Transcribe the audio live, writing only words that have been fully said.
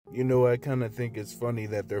You know, I kind of think it's funny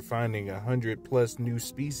that they're finding 100+ new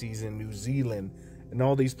species in New Zealand and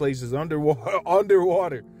all these places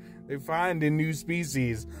underwater. They're finding new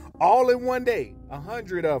species all in one day,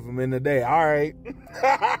 100 of them in a day. All right.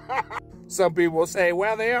 Some people say,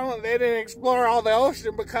 well, they didn't explore all the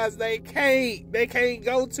ocean because they can't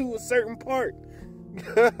go to a certain part.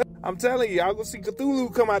 I'm telling you, y'all gonna see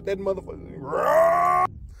Cthulhu come out that motherfucker.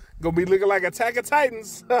 Gonna be looking like Attack of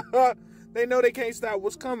Titans. They know they can't stop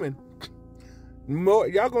what's coming.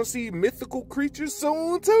 Y'all gonna see mythical creatures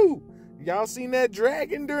soon too. Y'all seen that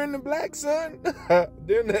dragon during the Black Sun?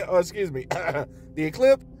 The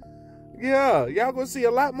eclipse? Yeah, y'all gonna see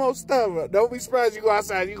a lot more stuff. Don't be surprised you go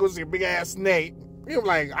outside, you gonna see a big ass snake. You're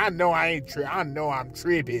like, I know I'm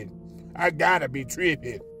tripping. I gotta be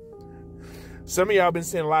tripping. Some of y'all been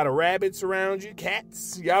seeing a lot of rabbits around you,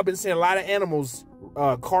 cats. Y'all been seeing a lot of animals,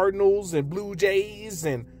 cardinals and blue jays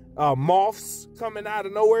and moths coming out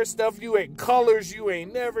of nowhere, colors you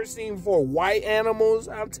ain't never seen for white animals.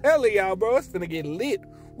 I'm telling y'all, bro, it's finna get lit.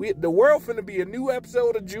 The world finna be a new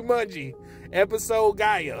episode of Jumanji, episode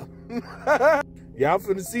Gaia. Y'all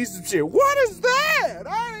finna see some shit. What is that?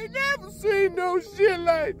 I ain't never seen no shit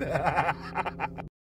like that.